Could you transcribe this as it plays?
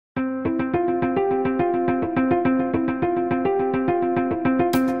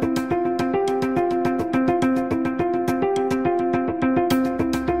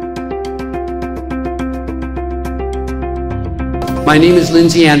My name is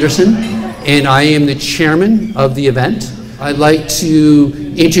Lindsay Anderson, and I am the chairman of the event. I'd like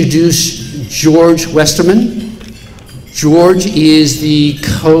to introduce George Westerman. George is the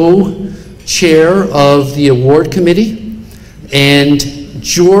co-chair of the award committee, and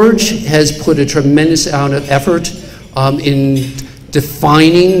George has put a tremendous amount of effort in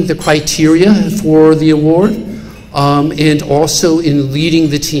defining the criteria for the award and also in leading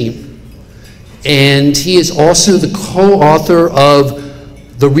the team. And he is also the co-author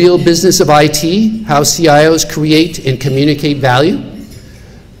of The Real Business of IT, How CIOs Create and Communicate Value.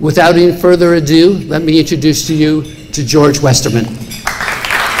 Without any further ado, let me introduce to you to George Westerman.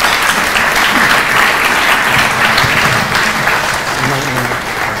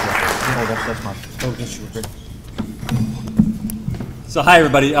 So hi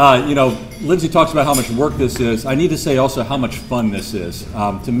everybody, you know, Lindsay talks about how much work this is. I need to say also how much fun this is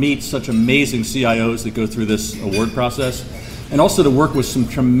to meet such amazing CIOs that go through this award process, and also to work with some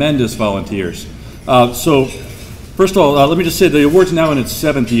tremendous volunteers. So first of all, let me just say the award's now in its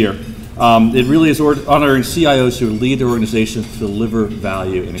 7th year. It really is honoring CIOs who lead their organizations to deliver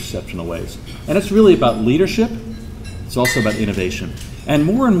value in exceptional ways. And it's really about leadership, it's also about innovation. And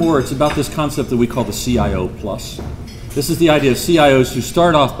more, it's about this concept that we call the CIO Plus. This is the idea of CIOs who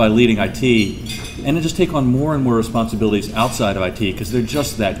start off by leading IT and then just take on more and more responsibilities outside of IT because they're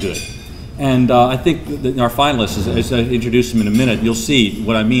just that good. And I think that our finalists, as I introduce them in a minute, you'll see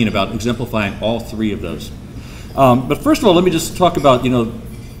what I mean about exemplifying all 3 of those. But first of all, let me just talk about, you know,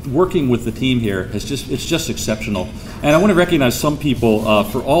 working with the team here. It's just exceptional. And I want to recognize some people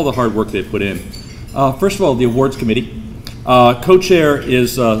for all the hard work they've put in. First of all, the awards committee. Co-chair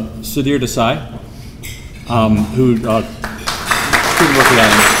is Sudhir Desai, who couldn't work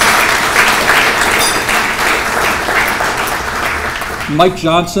without him. Mike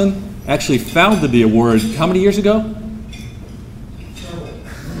Johnson actually founded the award how many years ago?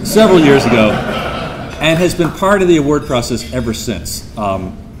 Several years ago, and has been part of the award process ever since.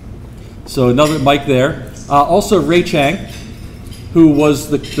 So another Mike there. Also Ray Chang, who was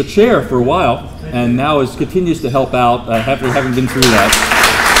the chair for a while, and now continues to help out, having been through that.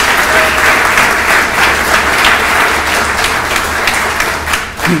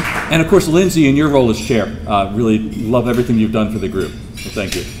 And of course, Lindsay, in your role as chair, really love everything you've done for the group. So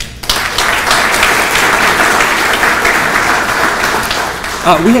thank you.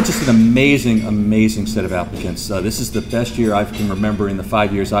 We had just an amazing set of applicants. This is the best year I can remember in the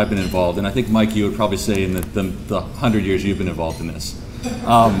 5 years I've been involved, and I think, Mike, you would probably say in the 100 years you've been involved in this.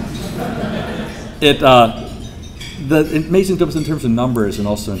 The amazing difference in terms of numbers and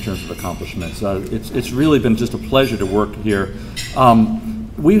also in terms of accomplishments. It's really been just a pleasure to work here.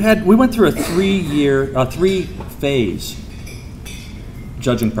 We went through a 3-phase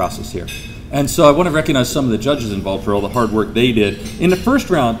judging process here. And so I want to recognize some of the judges involved for all the hard work they did. In the first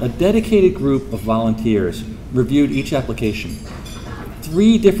round, a dedicated group of volunteers reviewed each application.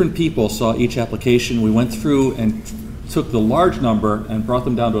 3 different people saw each application. We went through and took the large number and brought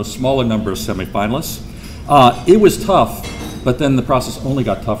them down to a smaller number of semifinalists. It was tough, but then the process only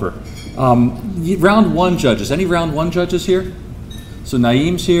got tougher. Round 1 judges. Any round 1 judges here? So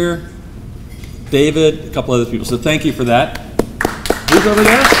Naeem's here, David, a couple other people. So thank you for that. Who's over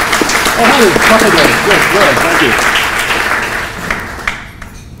there? Oh, hi. Good, thank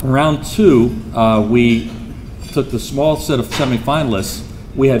you. Round 2, we took the small set of semifinalists.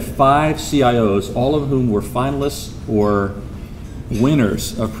 We had 5 CIOs, all of whom were finalists or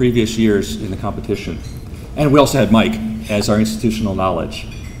winners of previous years in the competition. And we also had Mike as our institutional knowledge.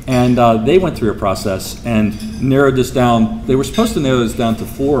 And they went through a process and narrowed this down. They were supposed to narrow this down to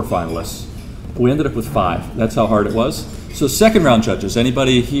 4 finalists. We ended up with 5. That's how hard it was. So second round judges,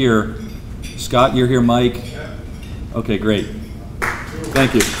 anybody here? Scott, you're here, Mike? Okay, great.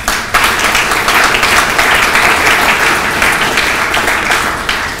 Thank you.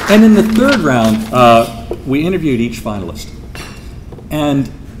 And in the 3rd round, we interviewed each finalist. And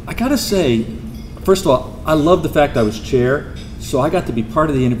I gotta say, first of all, I love the fact I was chair, so I got to be part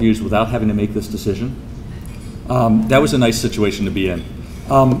of the interviews without having to make this decision. That was a nice situation to be in.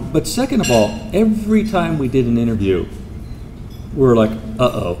 But second of all, every time we did an interview, we were like,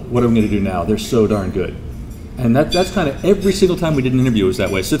 uh-oh, what am I going to do now? They're so darn good. And that's kind of every single time we did an interview was that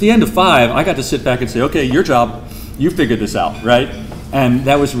way. So at the end of 5, I got to sit back and say, okay, your job, you figured this out, right? And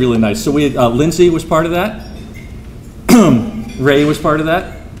that was really nice. So we had, Lindsay was part of that. Ray was part of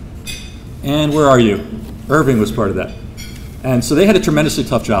that. And where are you? Irving was part of that. And so they had a tremendously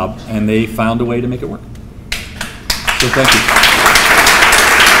tough job, and they found a way to make it work. So thank you.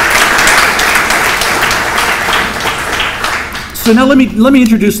 So now let me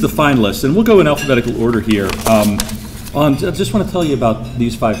introduce the finalists, and we'll go in alphabetical order here. I just want to tell you about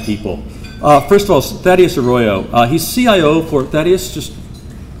these 5 people. First of all, Thaddeus Arroyo. He's CIO for, Thaddeus, just,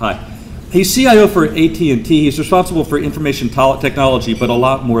 hi. He's CIO for AT&T. He's responsible for information technology, but a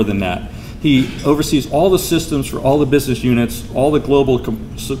lot more than that. He oversees all the systems for all the business units, all the global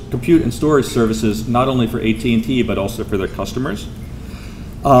compute and storage services, not only for AT&T, but also for their customers.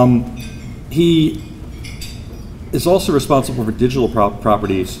 He is also responsible for digital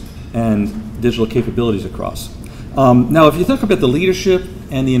properties and digital capabilities across. Now, if you think about the leadership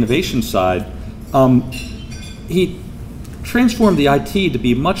and the innovation side, he transformed the IT to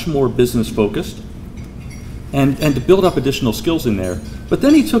be much more business focused and to build up additional skills in there. But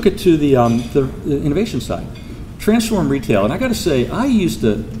then he took it to the innovation side, transform retail. And I got to say, I used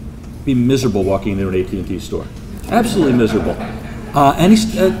to be miserable walking into an AT&T store, absolutely miserable. And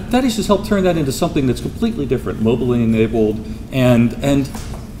Thaddeus has helped turn that into something that's completely different, mobilely enabled, and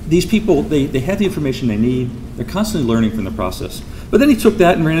these people, they have the information they need. They're constantly learning from the process. But then he took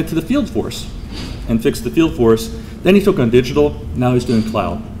that and ran it to the field force and fixed the field force. Then he took on digital. Now he's doing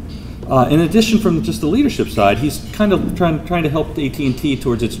cloud. In addition, from just the leadership side, he's kind of trying to help AT&T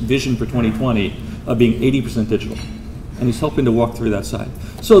towards its vision for 2020 of being 80% digital. And he's helping to walk through that side.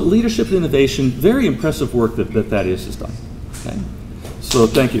 So leadership and innovation, very impressive work that Thaddeus has done. Okay? So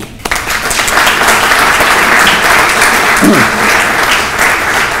thank you.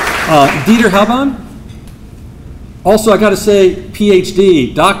 Dieter Haban. Also, I got to say,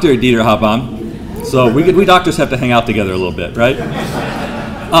 PhD, Dr. Dieter Haban. So we doctors have to hang out together a little bit, right?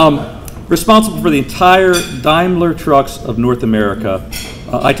 Responsible for the entire Daimler Trucks of North America,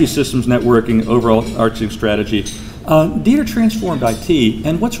 IT systems networking, overall arching strategy. Dieter transformed IT,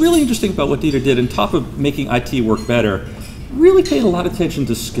 and what's really interesting about what Dieter did, on top of making IT work better, really paid a lot of attention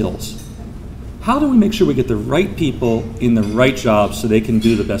to skills. How do we make sure we get the right people in the right jobs so they can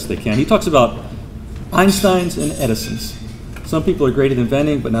do the best they can? He talks about Einsteins and Edisons. Some people are great at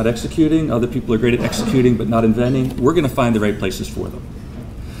inventing but not executing. Other people are great at executing but not inventing. We're going to find the right places for them.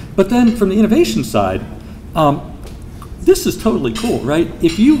 But then from the innovation side, this is totally cool, right?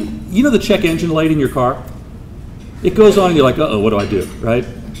 If you know the check engine light in your car? It goes on and you're like, uh-oh, what do I do, right?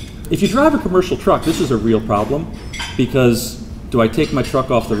 If you drive a commercial truck, this is a real problem, because do I take my truck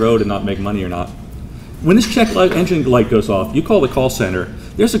off the road and not make money or not? When this check engine light goes off, you call the call center.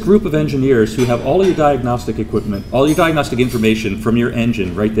 There's a group of engineers who have all your diagnostic equipment, all your diagnostic information from your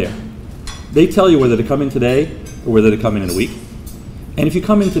engine right there. They tell you whether to come in today or whether to come in a week. And if you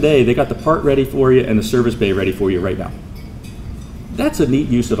come in today, they got the part ready for you and the service bay ready for you right now. That's a neat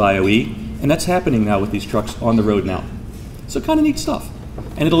use of IOE, and that's happening now with these trucks on the road now. So kind of neat stuff.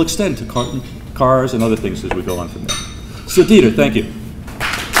 And it'll extend to cars and other things as we go on from there. So Dieter, thank you.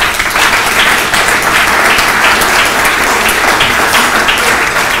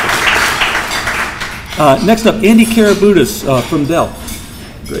 Next up, Andy Karabutis from Dell.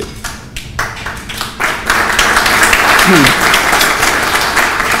 Great.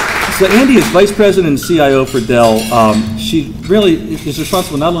 So Andy is Vice President and CIO for Dell. She really is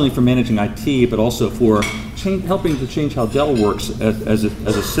responsible not only for managing IT, but also for helping to change how Dell works as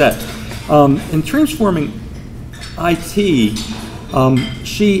a set. In transforming IT,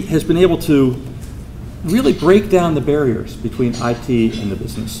 she has been able to really break down the barriers between IT and the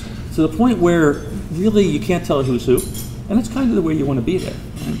business, to the point where really you can't tell who's who, and that's kind of the way you want to be there.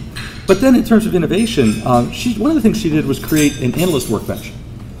 Right? But then in terms of innovation, one of the things she did was create an analyst workbench.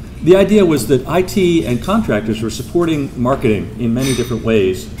 The idea was that IT and contractors were supporting marketing in many different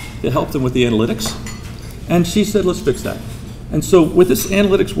ways to help them with the analytics, and she said, let's fix that. And so with this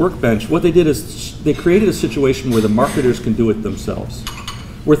analytics workbench, what they did is they created a situation where the marketers can do it themselves,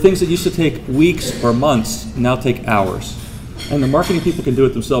 where things that used to take weeks or months now take hours. And the marketing people can do it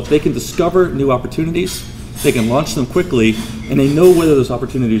themselves. They can discover new opportunities, they can launch them quickly, and they know whether those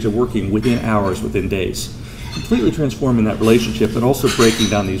opportunities are working within hours, within days. Completely transforming that relationship and also breaking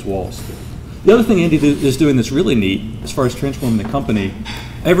down these walls. The other thing Andy is doing that's really neat as far as transforming the company,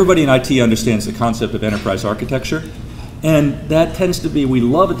 everybody in IT understands the concept of enterprise architecture, and that tends to be, we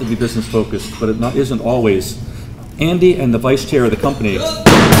love it to be business focused, but it isn't always. Andy and the vice chair of the company,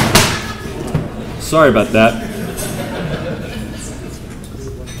 sorry about that.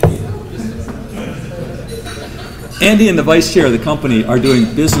 Andy and the vice chair of the company are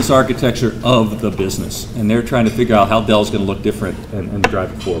doing business architecture of the business, and they're trying to figure out how Dell's going to look different and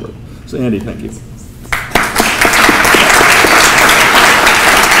drive it forward. So Andy, thank you.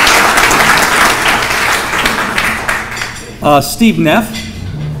 Steve Neff.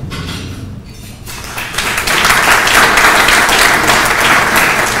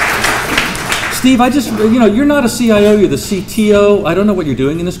 Steve, you're not a CIO, you're the CTO. I don't know what you're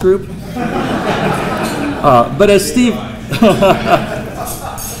doing in this group. But as Steve,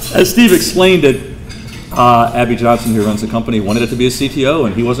 as Steve explained it, Abby Johnson, who runs the company, wanted it to be a CTO,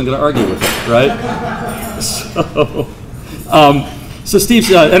 and he wasn't going to argue with it, right? So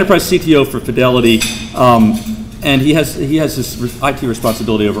Steve's enterprise CTO for Fidelity, and he has this IT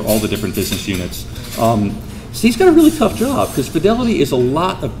responsibility over all the different business units. Steve's got a really tough job because Fidelity is a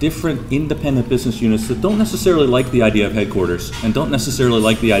lot of different independent business units that don't necessarily like the idea of headquarters and don't necessarily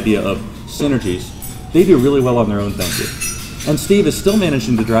like the idea of synergies. They do really well on their own, thank you. And Steve is still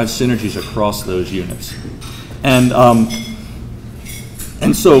managing to drive synergies across those units. And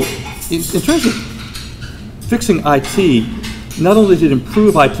so in terms of fixing IT, not only did it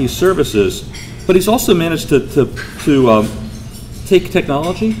improve IT services, but he's also managed to take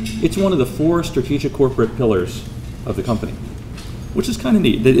technology. It's one of the 4 strategic corporate pillars of the company, which is kind of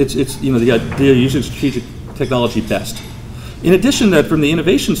neat. It's you know, the idea of using strategic technology best. In addition to that, from the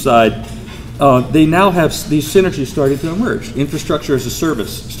innovation side, they now have these synergies starting to emerge. Infrastructure as a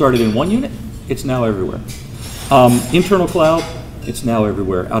service started in one unit, it's now everywhere. Internal cloud, it's now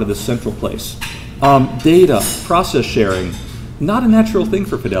everywhere, out of the central place. Data, process sharing, not a natural thing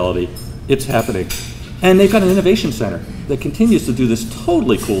for Fidelity, it's happening. And they've got an innovation center that continues to do this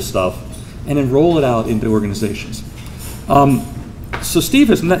totally cool stuff and then roll it out into organizations. So Steve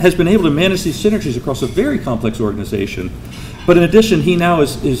has been able to manage these synergies across a very complex organization. But in addition, he now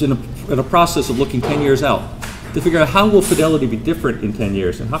is in a process of looking 10 years out to figure out how will Fidelity be different in 10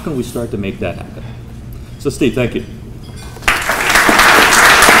 years and how can we start to make that happen. So Steve, thank you.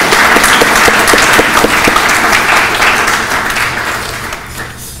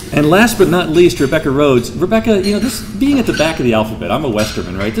 And last but not least, Rebecca Rhodes. Rebecca, you know, this being at the back of the alphabet, I'm a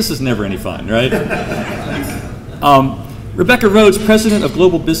Westerman, right? This is never any fun, right? Rebecca Rhodes, President of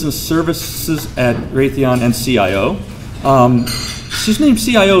Global Business Services at Raytheon and CIO. She's named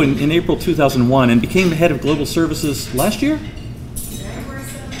CIO in April 2001 and became the head of Global Services last year?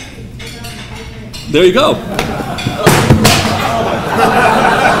 There you go.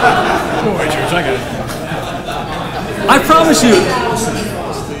 I promise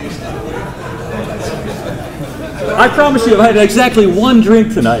you, I had exactly 1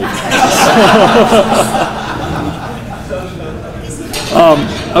 drink tonight.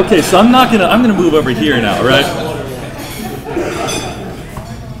 Okay, so I'm gonna move over here now, right?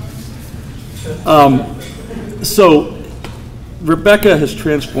 So Rebecca has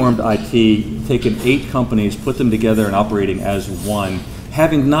transformed IT, taken 8 companies, put them together and operating as one,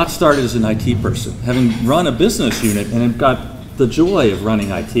 having not started as an IT person, having run a business unit and have got the joy of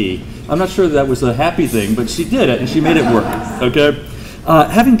running IT. I'm not sure that was a happy thing, but she did it and she made it work, okay?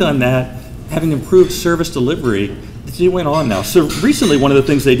 Having done that, having improved service delivery, she went on now. So recently one of the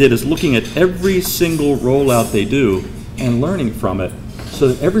things they did is looking at every single rollout they do and learning from it so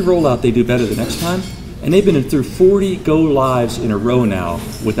that every rollout they do better the next time. And they've been through 40 go lives in a row now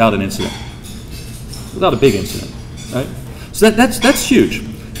without an incident, without a big incident, right? So that's huge.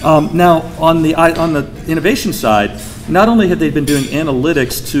 Now on the innovation side, not only have they been doing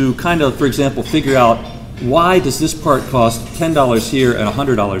analytics to kind of, for example, figure out why does this part cost $10 here and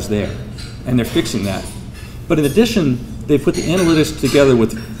 $100 there, and they're fixing that. But in addition, they put the analytics together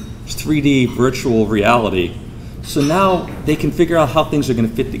with 3D virtual reality, so now they can figure out how things are going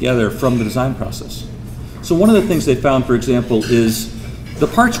to fit together from the design process. So one of the things they found, for example, is the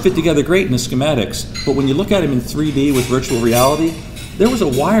parts fit together great in the schematics, but when you look at them in 3D with virtual reality, there was a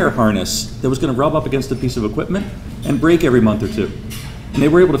wire harness that was going to rub up against a piece of equipment and break every month or 2. And they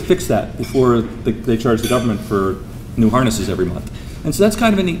were able to fix that before they charged the government for new harnesses every month. And so that's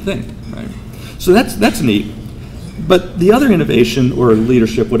kind of a neat thing, right? So that's neat. But the other innovation, or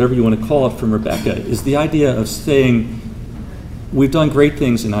leadership, whatever you want to call it, from Rebecca, is the idea of saying, we've done great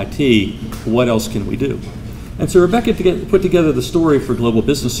things in IT, what else can we do? And so Rebecca put together the story for Global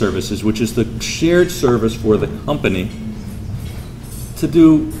Business Services, which is the shared service for the company to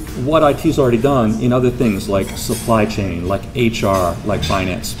do what IT's already done in other things like supply chain, like HR, like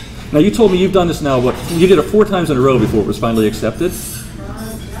finance. Now you told me you've done this now, you did it 4 times in a row before it was finally accepted?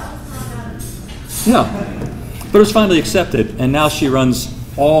 Yeah, but it was finally accepted, and now she runs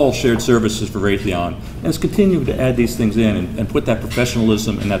all shared services for Raytheon, and is continuing to add these things in and put that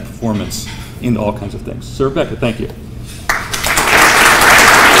professionalism and that performance into all kinds of things. So Rebecca, thank you.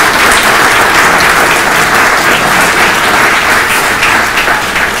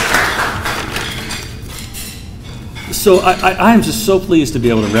 So I am just so pleased to be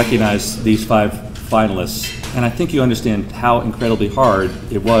able to recognize these 5 finalists, and I think you understand how incredibly hard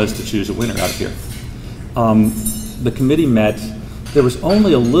it was to choose a winner out of here. The committee met. There was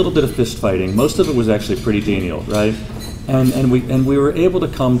only a little bit of fist fighting. Most of it was actually pretty genial, right? and we were able to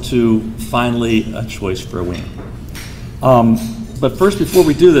come to finally a choice for a winner. But first, before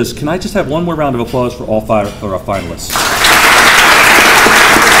we do this, can I just have one more round of applause for all 5 of our finalists?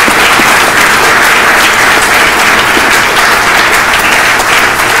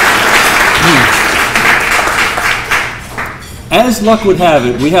 As luck would have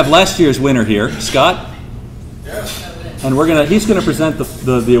it, we have last year's winner here, Scott. Yes. And he's gonna present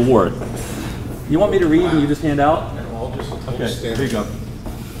the award. You want me to read and you just hand out? Okay, there you go.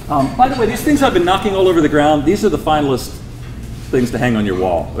 By the way, these things I've been knocking all over the ground, these are the finalist things to hang on your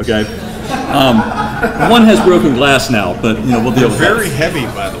wall, okay? One has broken glass now, but we'll deal with that. Very heavy,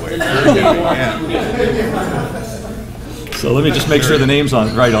 by the way, very heavy, yeah. So let me just make sure the name's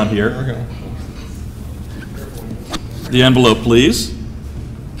right on here. Okay. The envelope, please.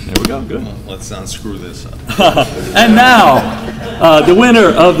 There we go, good. Well, let's unscrew this up. And now, the winner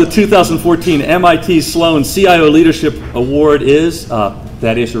of the 2014 MIT Sloan CIO Leadership Award is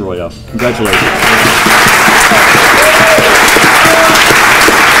Thaddeus Arroyo. Congratulations.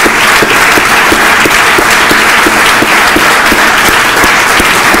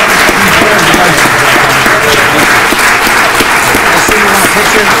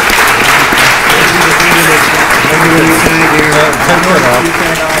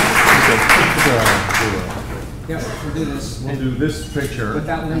 We'll do this picture.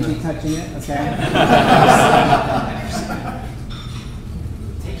 Without Lindsay touching it, okay?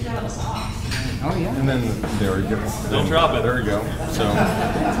 Take it out of the box. Oh, yeah. And then, there we go. Don't drop it. There we go. So,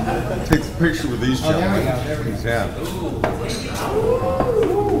 take the picture with these gentlemen. There we go. Yeah.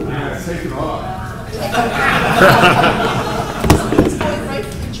 Take it off.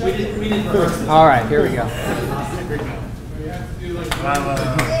 All right, here we go.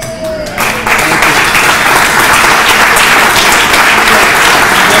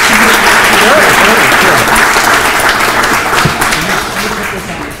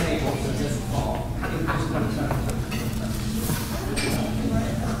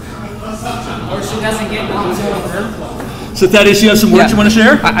 Or she doesn't get knocked over. So Thaddeus, you have some words you want to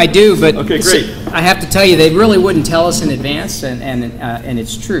share? I do, but okay, great. I have to tell you, they really wouldn't tell us in advance, and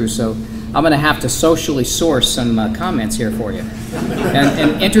it's true. So I'm going to have to socially source some comments here for you.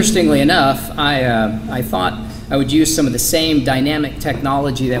 And interestingly enough, I thought I would use some of the same dynamic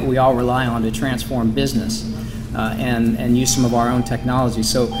technology that we all rely on to transform business, and use some of our own technology.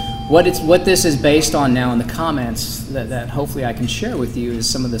 So what this is based on now in the comments that hopefully I can share with you is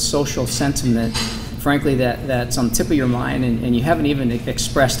some of the social sentiment, frankly, that's on the tip of your mind and you haven't even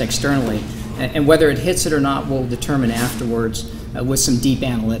expressed externally. And whether it hits it or not will determine afterwards with some deep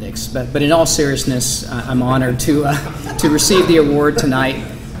analytics. But in all seriousness, I'm honored to receive the award tonight.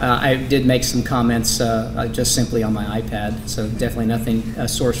 I did make some comments just simply on my iPad, so definitely nothing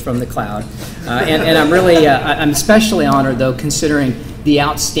sourced from the cloud. And I'm really, I'm especially honored though, considering the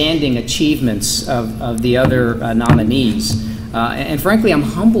outstanding achievements of the other nominees. And frankly, I'm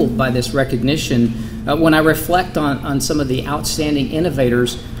humbled by this recognition when I reflect on some of the outstanding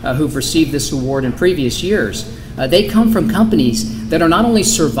innovators who've received this award in previous years. They come from companies that are not only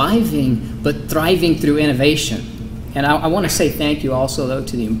surviving, but thriving through innovation. And I want to say thank you also, though,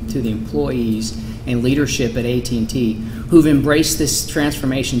 to the employees and leadership at AT&T who've embraced this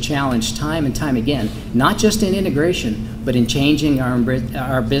transformation challenge time and time again, not just in integration, but in changing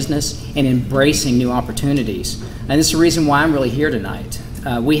our business and embracing new opportunities. And this is the reason why I'm really here tonight.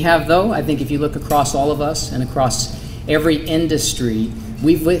 We have, though, I think if you look across all of us and across every industry,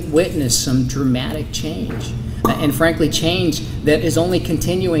 we've witnessed some dramatic change. And frankly, change that is only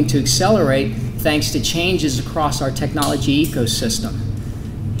continuing to accelerate thanks to changes across our technology ecosystem.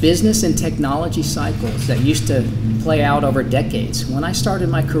 Business and technology cycles that used to play out over decades. When I started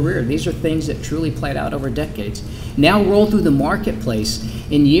my career, these are things that truly played out over decades. Now roll through the marketplace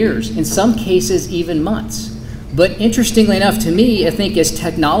in years, in some cases even months. But interestingly enough to me, I think as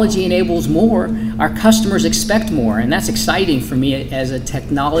technology enables more, our customers expect more, and that's exciting for me as a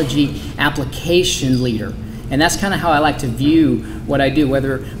technology application leader. And that's kind of how I like to view what I do,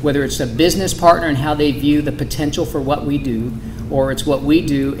 whether it's a business partner and how they view the potential for what we do, or it's what we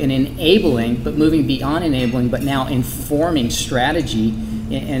do in enabling, but moving beyond enabling, but now informing strategy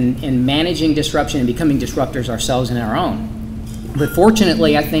and managing disruption and becoming disruptors ourselves in our own. But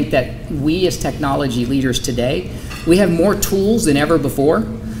fortunately, I think that we as technology leaders today, we have more tools than ever before.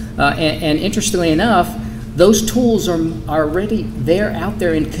 And interestingly enough, those tools are already out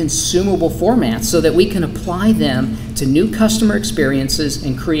there in consumable formats so that we can apply them to new customer experiences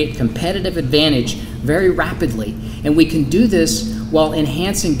and create competitive advantage very rapidly. And we can do this while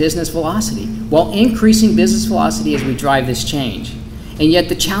enhancing business velocity, while increasing business velocity as we drive this change. And yet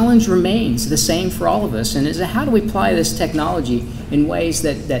the challenge remains the same for all of us, and is how do we apply this technology in ways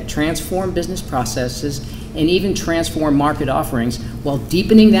that transform business processes and even transform market offerings while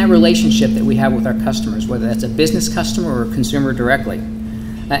deepening that relationship that we have with our customers, whether that's a business customer or a consumer directly.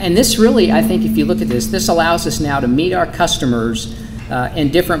 And this really, I think if you look at this allows us now to meet our customers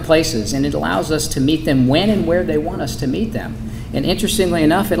in different places, and it allows us to meet them when and where they want us to meet them. And interestingly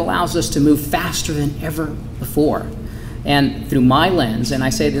enough, it allows us to move faster than ever before. And through my lens, and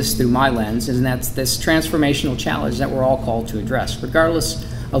I say this through my lens, and that's this transformational challenge that we're all called to address, regardless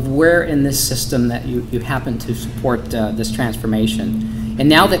of where in this system that you happen to support this transformation. And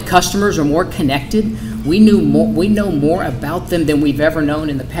now that customers are more connected, we know more about them than we've ever known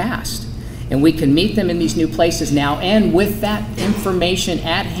in the past. And we can meet them in these new places now, and with that information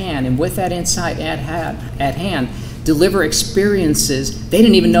at hand and with that insight at hand, deliver experiences they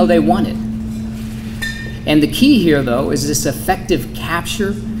didn't even know they wanted. And the key here, though, is this effective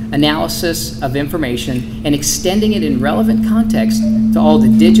capture, analysis of information, and extending it in relevant context to all the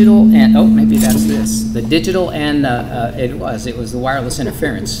digital and, oh, maybe that's this, the digital and, it was the wireless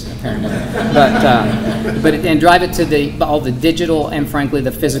interference, apparently. And drive it to all the digital and, frankly,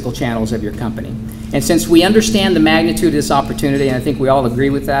 the physical channels of your company. And since we understand the magnitude of this opportunity, and I think we all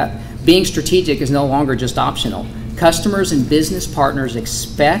agree with that, being strategic is no longer just optional. Customers and business partners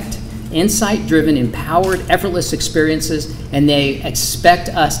expect insight-driven, empowered, effortless experiences, and they expect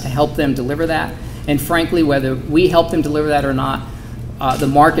us to help them deliver that. And frankly, whether we help them deliver that or not, the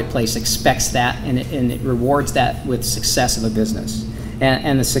marketplace expects that, and it rewards that with success of a business.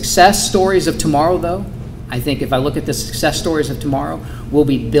 And the success stories of tomorrow, though, I think if I look at the success stories of tomorrow, will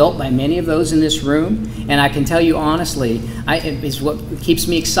be built by many of those in this room. And I can tell you honestly, it's what keeps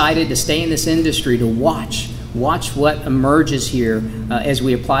me excited to stay in this industry, to watch what emerges here as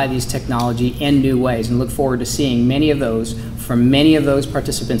we apply these technology in new ways, and look forward to seeing many of those from many of those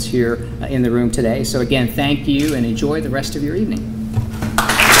participants here in the room today. So again, thank you, and enjoy the rest of your evening.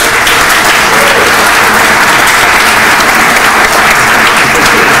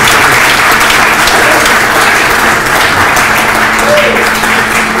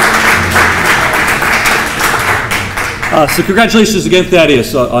 So congratulations again,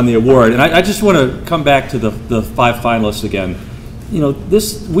 Thaddeus, on the award. And I just want to come back to the 5 finalists again. You know,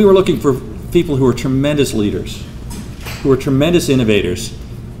 we were looking for people who are tremendous leaders, who are tremendous innovators,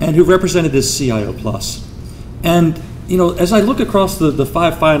 and who represented this CIO plus. And, you know, as I look across the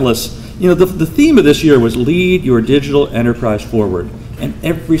 5 finalists, you know, the theme of this year was lead your digital enterprise forward. And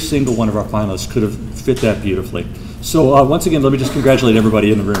every single one of our finalists could have fit that beautifully. So once again, let me just congratulate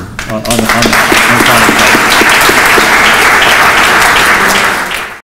everybody in the room on the finalists.